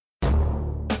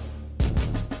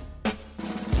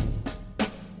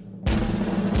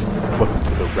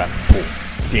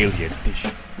Rappaport Daily Edition,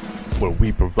 where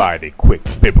we provide a quick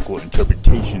biblical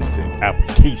interpretations and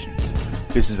applications.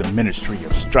 This is a ministry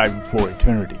of striving for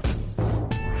eternity.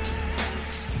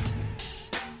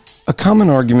 A common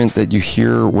argument that you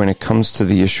hear when it comes to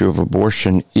the issue of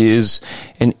abortion is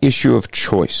an issue of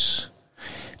choice.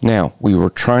 Now, we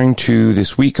were trying to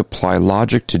this week apply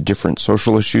logic to different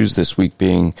social issues, this week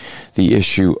being the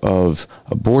issue of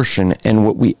abortion, and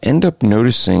what we end up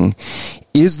noticing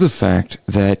is the fact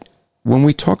that when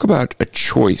we talk about a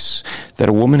choice that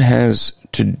a woman has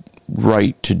to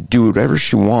right to do whatever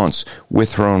she wants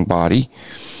with her own body,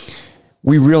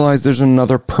 we realize there's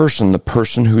another person, the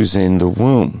person who's in the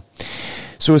womb.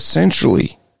 So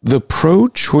essentially, the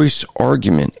pro-choice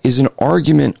argument is an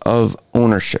argument of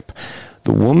ownership.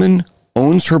 The woman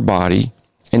owns her body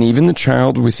and even the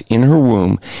child within her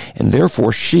womb, and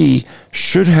therefore she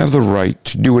should have the right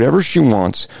to do whatever she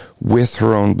wants with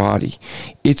her own body.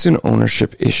 It's an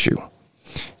ownership issue.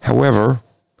 However,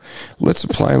 let's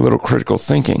apply a little critical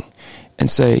thinking and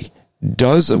say,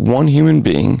 does one human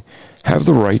being have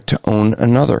the right to own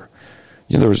another?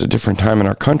 You know, there was a different time in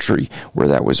our country where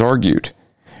that was argued.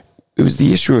 It was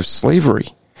the issue of slavery.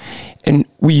 And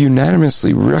we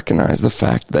unanimously recognize the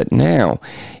fact that now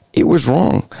it was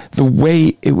wrong. The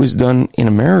way it was done in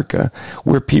America,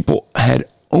 where people had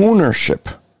ownership.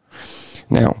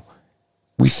 Now,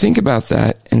 we think about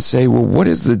that and say, well, what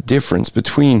is the difference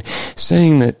between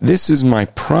saying that this is my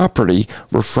property,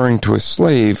 referring to a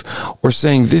slave, or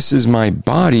saying this is my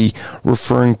body,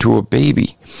 referring to a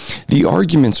baby? The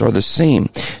arguments are the same.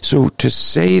 So to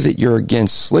say that you're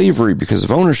against slavery because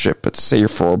of ownership, but to say you're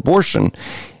for abortion,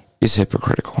 is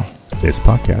hypocritical. This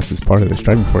podcast is part of the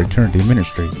Striving for Eternity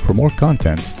ministry. For more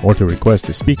content, or to request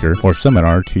a speaker or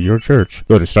seminar to your church,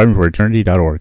 go to strivingforeternity.org.